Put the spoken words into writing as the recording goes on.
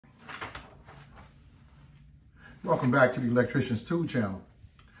Welcome back to the Electrician's Tool channel.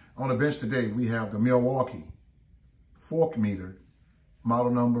 On the bench today, we have the Milwaukee fork meter,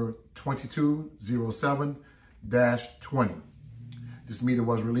 model number 2207-20. This meter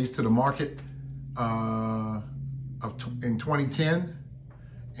was released to the market in 2010,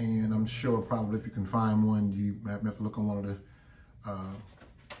 and I'm sure probably if you can find one, you have to look on one of the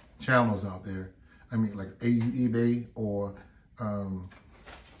channels out there. I mean, like eBay or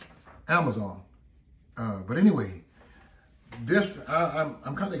Amazon. But anyway,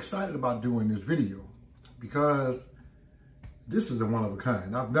 I'm kind of excited about doing this video because this is a one of a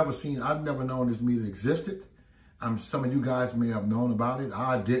kind. I've never known this meter existed. Some of you guys may have known about it.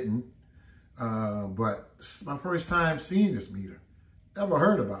 I didn't, but it's my first time seeing this meter. Never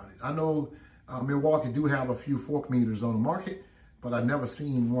heard about it. I know Milwaukee do have a few fork meters on the market, but I've never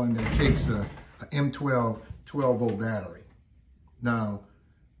seen one that takes a M12 12-volt battery. Now,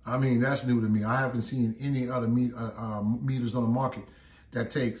 I mean, that's new to me. I haven't seen any other meters on the market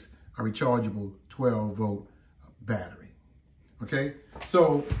that takes a rechargeable 12-volt battery. Okay,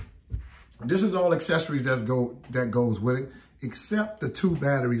 so this is all accessories that goes with it, except the two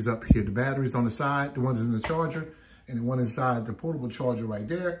batteries up here. The batteries on the side, the ones in the charger, and the one inside the portable charger right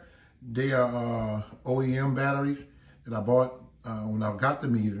there. They are OEM batteries that I bought when I got the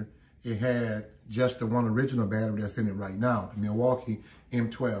meter. It had just the one original battery that's in it right now, the Milwaukee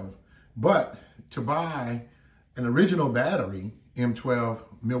M12. But to buy an original battery, M12,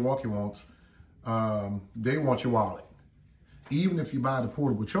 Milwaukee wants, they want your wallet. Even if you buy the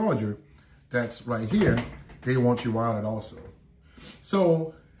portable charger that's right here, they want your wallet also.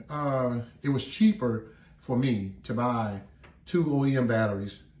 So it was cheaper for me to buy two OEM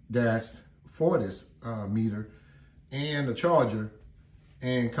batteries that's for this meter and a charger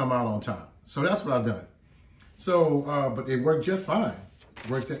and come out on time. So that's what I've done. So, but it worked just fine.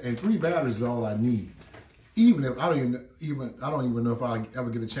 And 3 batteries is all I need. Even if I don't even know if I ever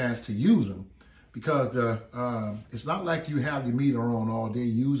get a chance to use them, because it's not like you have your meter on all day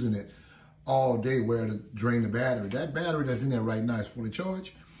using it all day where to drain the battery. That battery that's in there right now is fully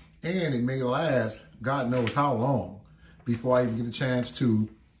charged, and it may last God knows how long before I even get a chance to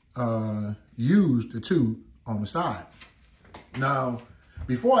use the two on the side. Now,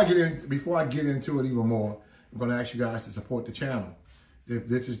 before I get into it even more, I'm going to ask you guys to support the channel. If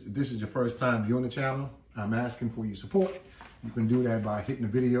this is your first time viewing the channel, I'm asking for your support. You can do that by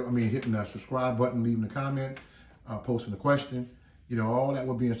hitting hitting the subscribe button, leaving a comment, posting a question. You know, all that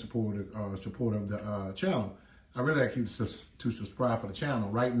will be in support of the channel. I really like you to subscribe for the channel.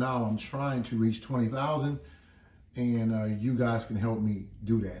 Right now, I'm trying to reach 20,000, and you guys can help me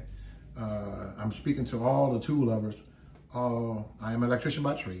do that. I'm speaking to all the tool lovers. I am an electrician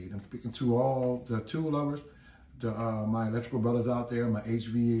by trade. I'm speaking to all the tool lovers, my electrical brothers out there, my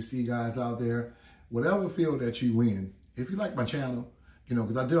HVAC guys out there, whatever field that you in. If you like my channel, you know,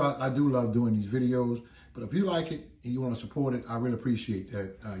 because I do love doing these videos. But if you like it and you want to support it, I really appreciate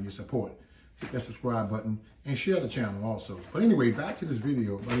that your support. Hit that subscribe button and share the channel also. But anyway, back to this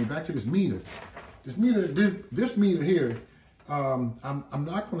video. Back to this meter. This meter here. I'm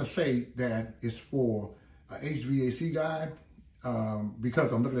not going to say that it's for HVAC guy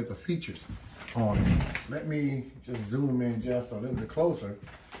because I'm looking at the features on it. Let me just zoom in just a little bit closer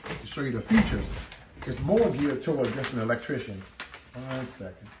to show you the features. It's more geared toward just an electrician. 1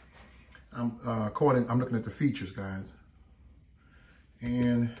 second. I'm looking at the features, guys.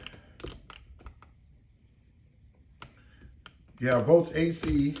 And yeah, volts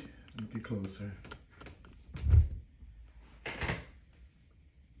AC. Let me get closer.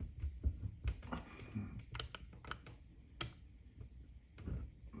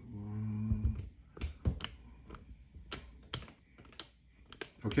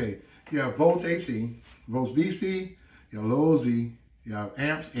 Okay, you have volts AC, volts DC, you have low Z, you have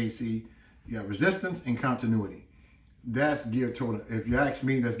amps AC, you have resistance and continuity. That's geared toward, if you ask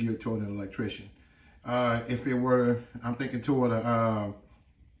me, that's geared toward an electrician. If it were, I'm thinking toward a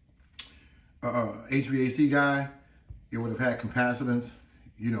HVAC guy, it would have had capacitance,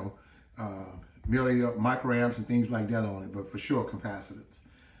 you know, microamps and things like that on it, but for sure capacitance.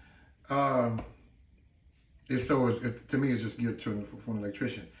 To me, it's just geared for an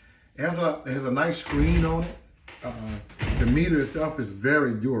electrician. It has a nice screen on it. The meter itself is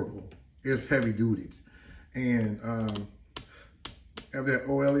very durable. It's heavy duty, and have that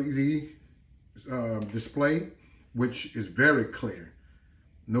OLED display, which is very clear.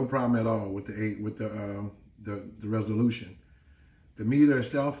 No problem at all with the resolution. The meter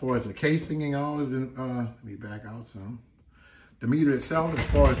itself, as far as the casing and all, is in. Let me back out some. The meter itself, as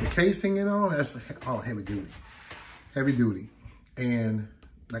far as the casing and all, that's all heavy duty. Heavy duty. And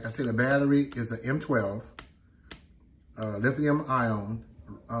like I said, the battery is an M12 lithium ion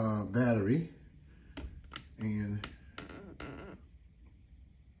battery, and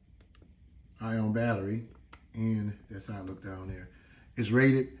that's how I look down there. It's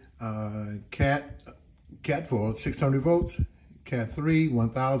rated Cat 4, 600 volts, Cat 3,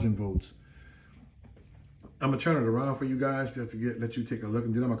 1000 volts. I'm gonna turn it around for you guys just to let you take a look,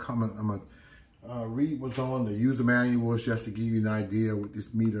 and then I'm gonna read what's on the user manuals just to give you an idea with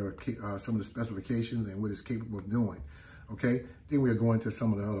this meter, some of the specifications and what it's capable of doing. Okay, then we'll go into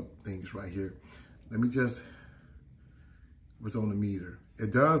some of the other things right here. Let me just, what's on the meter.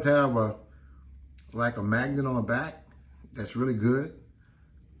 It does have like a magnet on the back. That's really good.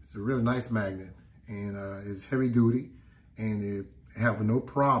 It's a really nice magnet, and it's heavy duty, and it have no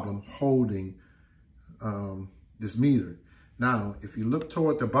problem holding this meter. Now, if you look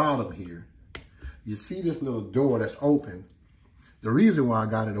toward the bottom here, you see this little door that's open. The reason why I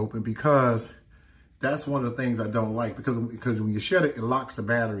got it open, because that's one of the things I don't like, because when you shut it, it locks the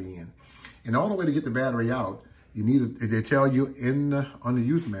battery in. And the only way to get the battery out, you need, they tell you on the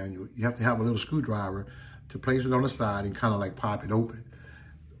use manual, you have to have a little screwdriver to place it on the side and kind of like pop it open.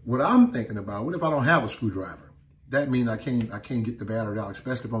 What I'm thinking about, what if I don't have a screwdriver? That means I can't get the battery out,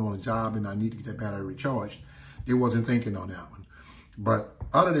 especially if I'm on a job and I need to get that battery recharged. They wasn't thinking on that one. But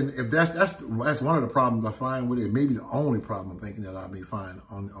other than, if that's one of the problems I find with it, maybe the only problem I'm thinking that I may find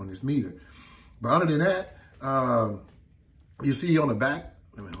on this meter. But other than that, you see on the back,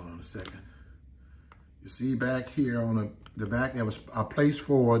 let me hold on a second. You see back here on the back, there was a place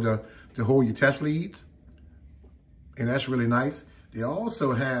for to hold your test leads. And that's really nice. They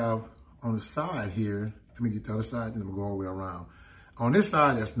also have on the side here, let me get the other side, then I'm gonna go all the way around. On this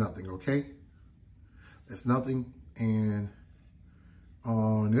side, that's nothing, okay? That's nothing. And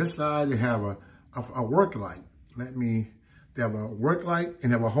on this side, they have a work light. They have a work light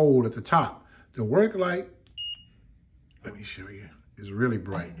and have a hole at the top. The work light, let me show you, is really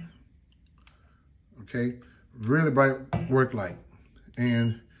bright. Okay, really bright work light.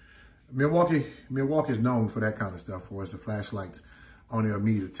 And Milwaukee is known for that kind of stuff for us, the flashlights on their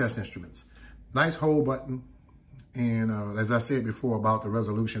meter test instruments. Nice hold button. And as I said before about the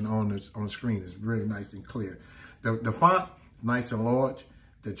resolution on the screen, it's really nice and clear. The font is nice and large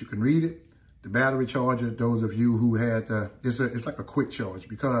that you can read it. The battery charger, those of you who had, it's like a quick charge,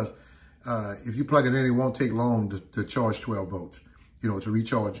 because if you plug it in, it won't take long to charge 12 volts, to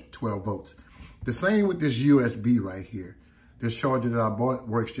recharge 12 volts. The same with this USB right here. This charger that I bought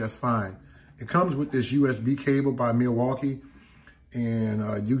works just fine. It comes with this USB cable by Milwaukee,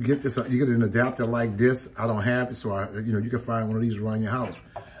 and you get an adapter like this. I don't have it, so you can find one of these around your house.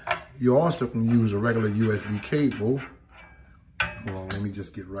 You also can use a regular USB cable. Hold on, let me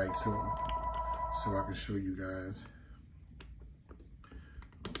just get right so I can show you guys.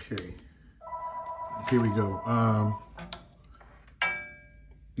 Okay, here we go.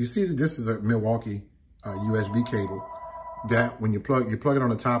 You see that this is a Milwaukee USB cable that when you plug it on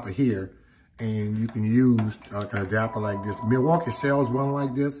the top of here, and you can use an adapter like this. Milwaukee sells one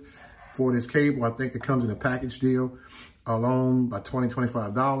like this for this cable. I think it comes in a package deal alone by $20,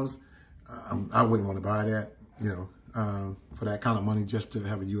 $25. I wouldn't want to buy that, for that kind of money just to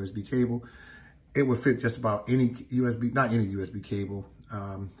have a USB cable. It would fit just about any USB, not any USB cable.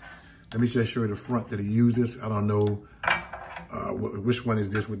 Let me just show you the front that it uses. I don't know which one is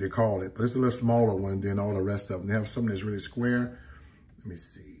this, what they call it, but it's a little smaller one than all the rest of them. They have something that's really square. Let me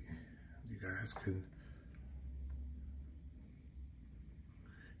see. You guys can.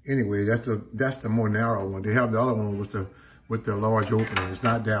 Anyway, that's the more narrow one. They have the other one with the large opening. It's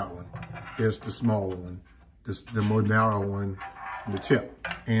not that one. It's the smaller one. The more narrow one, the tip.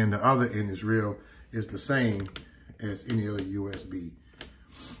 And the other end is the same as any other USB.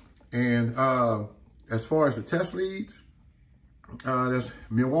 And as far as the test leads, that's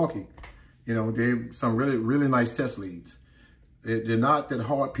Milwaukee. They have some really, really nice test leads. They're not that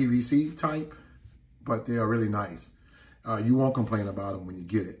hard PVC type, but they are really nice. You won't complain about them when you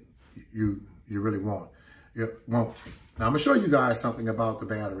get it. You really won't. Now, I'm going to show you guys something about the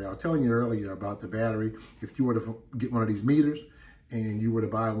battery. I was telling you earlier about the battery. If you were to get one of these meters and you were to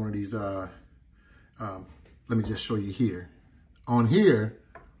buy one of these, let me just show you here. On here,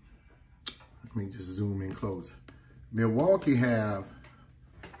 let me just zoom in close. Milwaukee have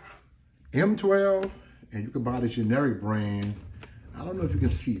M12, and you can buy the generic brand. I don't know if you can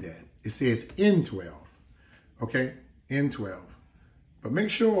see that. It says N12, okay? N12. But make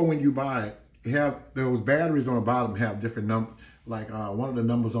sure when you buy it, you have those batteries on the bottom have different numbers. Like one of the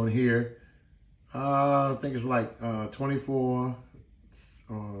numbers on here, I think it's like 24,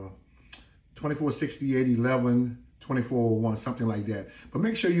 68, 11, 2401, something like that. But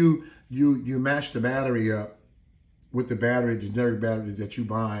make sure you match the battery up with the battery, the generic battery that you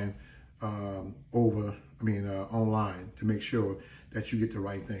buying online to make sure that you get the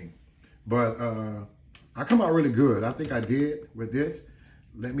right thing. But I come out really good. I think I did with this.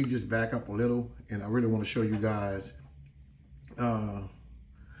 Let me just back up a little, and I really want to show you guys. I'm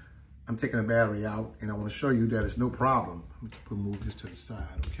taking the battery out, and I want to show you that it's no problem. Let me move this to the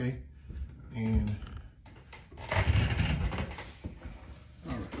side, okay? And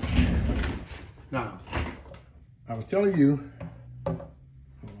all right. Now, I was telling you, hold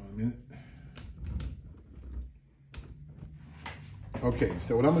on a minute. Okay,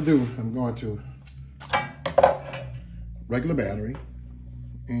 so what I'm gonna do, I'm going to regular battery,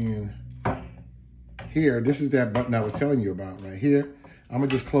 and here, this is that button I was telling you about right here. I'm gonna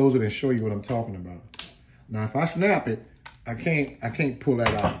just close it and show you what I'm talking about. Now, if I snap it, I can't pull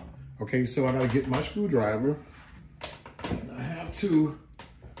that out. Okay, so I gotta get my screwdriver, and I have to,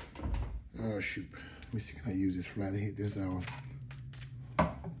 oh shoot. Let me see, can I use this flat to hit this out?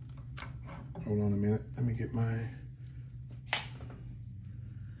 Hold on a minute, let me get my,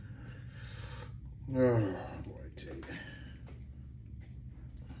 oh boy, take it.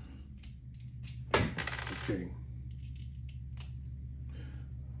 Okay.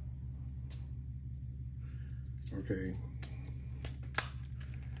 Okay.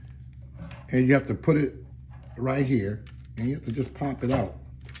 And you have to put it right here, and you have to just pop it out.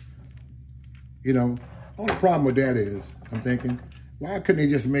 You know, only problem with that is, I'm thinking, why couldn't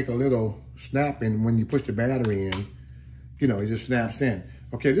they just make a little snap in when you push the battery in? You know, it just snaps in.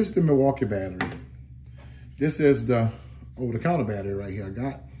 Okay, this is the Milwaukee battery. This is the over-the-counter battery right here I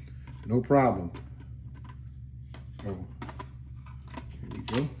got. No problem. Oh, here we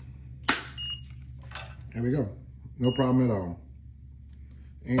go. There we go. No problem at all.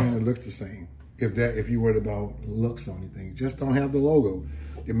 And it looks the same. If you worried about looks or anything, just don't have the logo,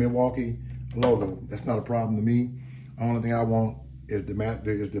 the Milwaukee logo. That's not a problem to me. The only thing I want is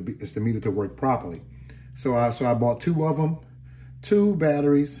the meter to work properly. So I bought two of them, 2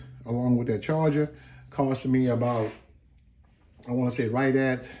 batteries along with that charger. Cost me about, I want to say right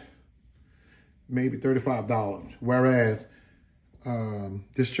at maybe $35. Whereas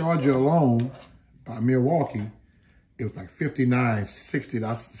this charger alone by Milwaukee, it was like $59,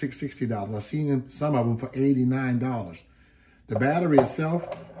 $60. I've seen some of them for $89. The battery itself,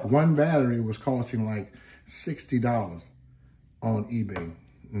 one battery was costing like $60 on eBay.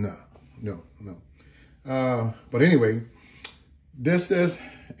 No. But anyway, this is,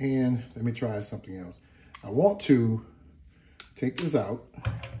 and let me try something else. I want to take this out,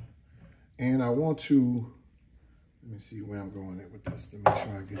 and I want to, let me see where I'm going at with this to make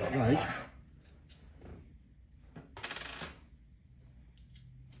sure I get it right.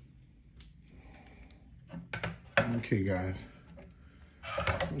 Okay, guys.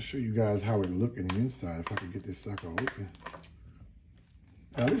 I'm going to show you guys how it looks in the inside, if I can get this sucker open.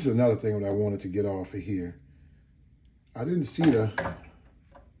 Now, this is another thing that I wanted to get off of here. I didn't see the,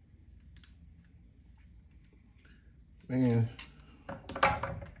 man.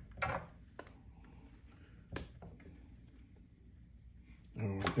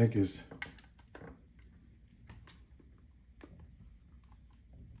 Oh, I think it's,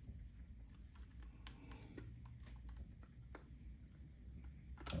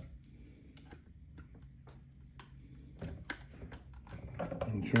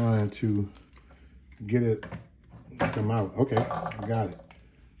 I'm trying to get it to come out. Okay, I got it.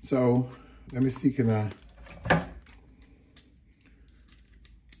 So let me see, can I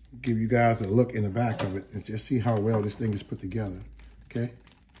give you guys a look in the back of it and just see how well this thing is put together, okay?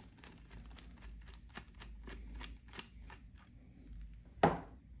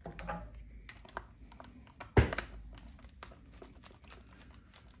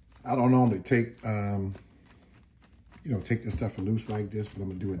 I don't normally take, take this stuff loose like this, but I'm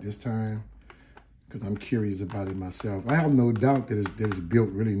gonna do it this time because I'm curious about it myself. I have no doubt that it's built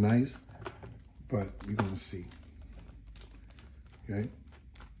really nice, but we're gonna see, okay?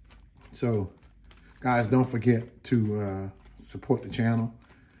 So, guys, don't forget to support the channel.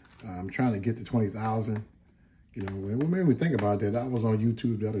 I'm trying to get to 20,000. You know, what made me think about that, I was on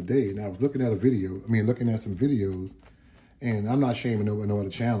YouTube the other day, and I was looking at looking at some videos, and I'm not shaming no other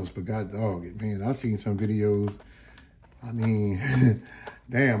channels, but God dog it, man, I've seen some videos, I mean,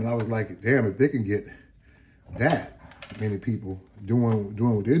 damn, and I was like, damn, if they can get that many people doing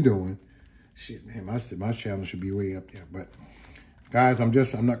what they're doing, shit, man, my channel should be way up there. But guys, I'm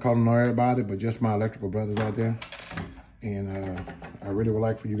not calling on everybody, but just my electrical brothers out there. And I really would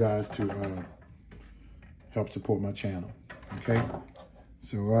like for you guys to help support my channel, okay?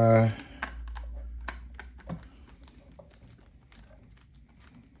 So,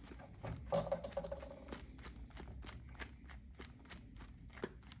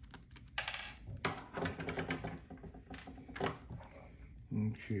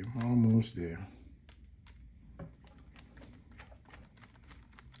 Okay, almost there.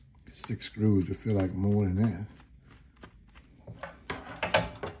 6 screws, I feel like more than that.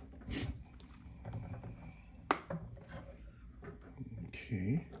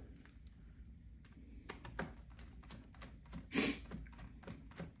 Okay.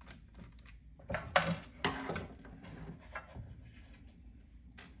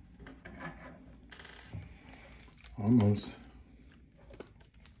 Almost.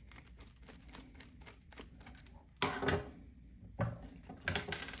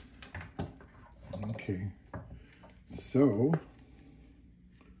 Okay. So,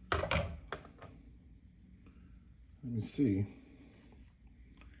 let me see.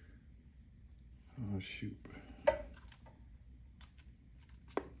 Oh, shoot.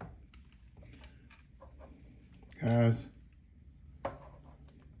 Guys,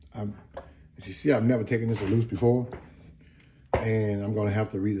 as you see, I've never taken this loose before, and I'm going to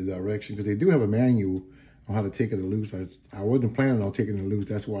have to read the direction because they do have a manual on how to take it loose. I wasn't planning on taking it loose.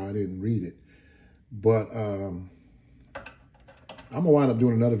 That's why I didn't read it. But I'm going to wind up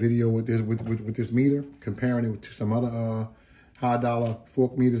doing another video with this with this meter, comparing it to some other high dollar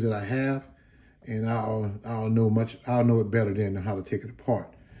fork meters that I have, and I'll know it better then how to take it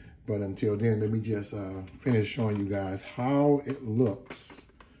apart. But until then, let me just finish showing you guys how it looks,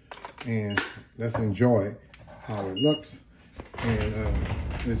 and let's enjoy how it looks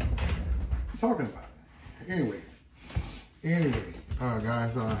and talking about it. Anyway, all right,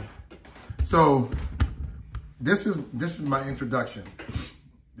 guys. So this is my introduction.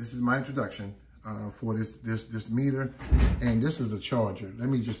 This is my introduction for this meter, and this is a charger. Let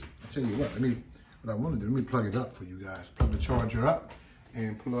me just tell you what. What I want to do. Let me plug it up for you guys. Plug the charger up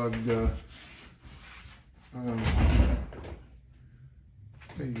and plug the. Tell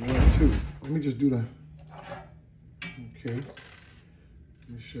you what too. Let me just do the. Okay. Let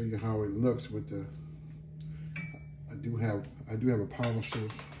me show you how it looks with the. I do have a power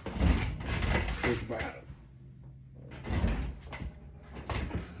source. Push back.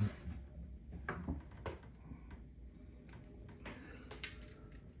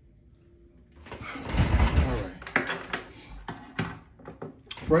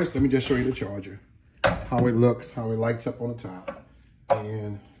 First, let me just show you the charger, how it looks, how it lights up on the top,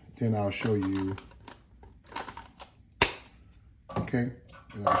 and then I'll show you, okay,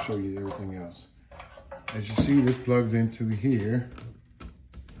 and I'll show you everything else. As you see, this plugs into here.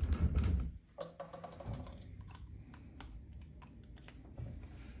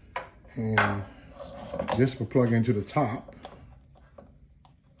 And this will plug into the top.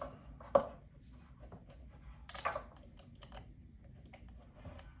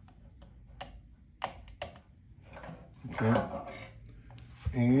 Okay,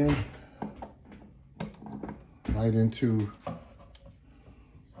 and right into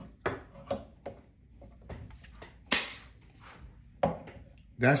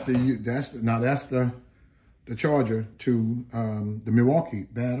that's the charger to the Milwaukee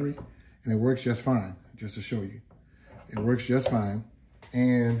battery, and it works just fine. Just to show you, it works just fine.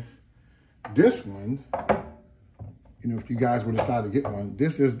 And this one, you know, if you guys would decide to get one,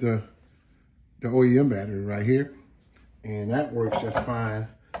 this is the OEM battery right here. And that works just fine.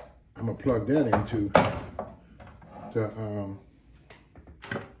 I'm gonna plug that into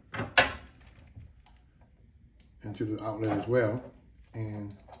the outlet as well,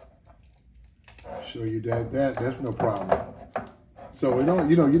 and show you that's no problem. So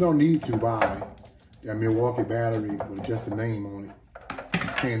you don't need to buy that Milwaukee battery with just a name on it,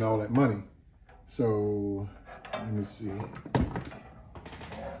 paying all that money. So let me see.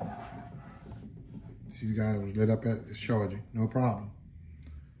 See, the guy was lit up at it's charging. No problem.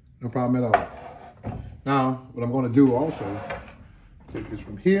 No problem at all. Now, what I'm going to do also, take this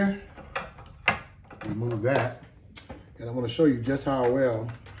from here, remove that, and I'm going to show you just how it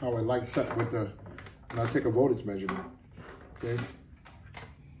lights up with the, and I'll take a voltage measurement. Okay.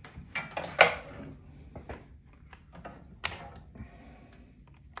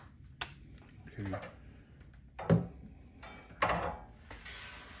 Okay.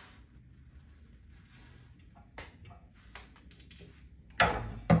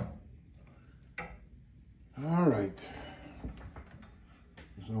 All right,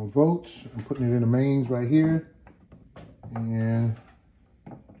 so volts, I'm putting it in the mains right here, and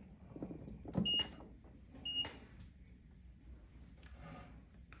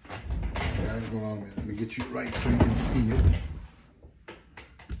guys, hold on a minute, let me get you right so you can see it.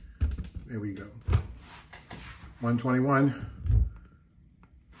 There we go, 121,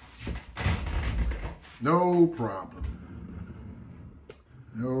 no problem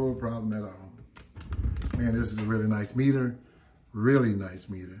at all. Man, this is a really nice meter. Really nice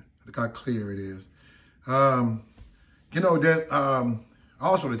meter. Look how clear it is. You know, that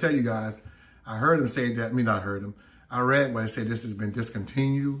also to tell you guys, I heard him say that, not heard him. I read where he said this has been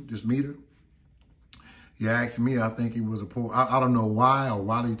discontinued, this meter. He asked me, I think he was a poor, I don't know why or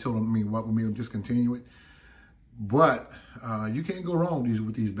why they told me what made him discontinue it. But you can't go wrong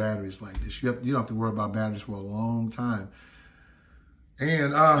with these batteries like this. You don't have to worry about batteries for a long time.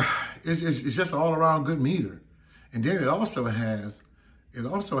 And it's just an all around good meter. And then it also have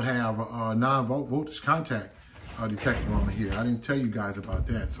a non-voltage contact detector on here. I didn't tell you guys about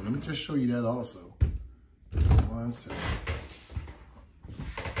that. So let me just show you that also. 1 second.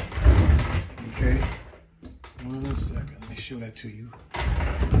 Okay. 1 second. Let me show that to you.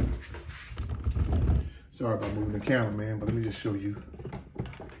 Sorry about moving the camera, man, but let me just show you.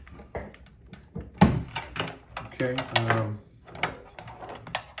 Okay.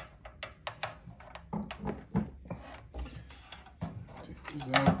 Take this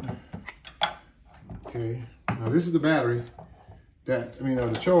out. Okay. Now this is the battery that,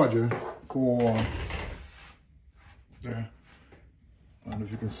 the charger for the, I don't know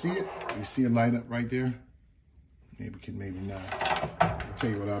if you can see it. You see it light up right there? Maybe can, maybe not. I'll tell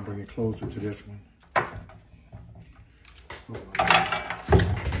you what, I'll bring it closer to this one.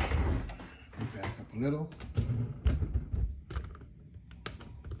 Back up a little.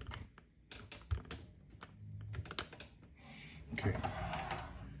 Okay,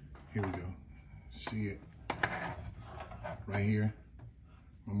 here we go. See it right here.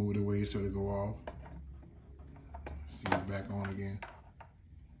 I'll move it away so it'll go off. See it back on again.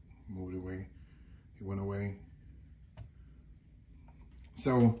 Move it away. It went away.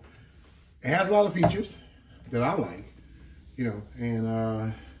 So it has a lot of features that I like. And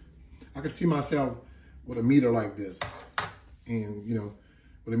I could see myself with a meter like this. And,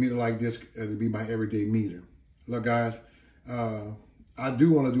 with a meter like this, it'd be my everyday meter. Look, guys, I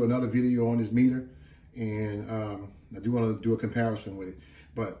do want to do another video on this meter. And I do want to do a comparison with it.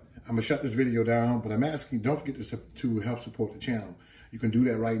 But I'm going to shut this video down. But I'm asking, don't forget to help support the channel. You can do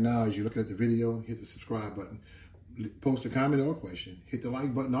that right now as you're looking at the video. Hit the subscribe button. Post a comment or a question. Hit the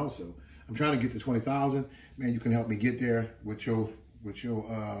like button also. I'm trying to get to 20,000. Man, you can help me get there with your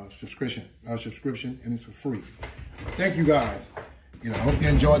subscription, and it's for free. Thank you guys. I hope you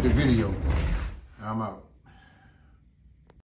enjoyed the video. I'm out.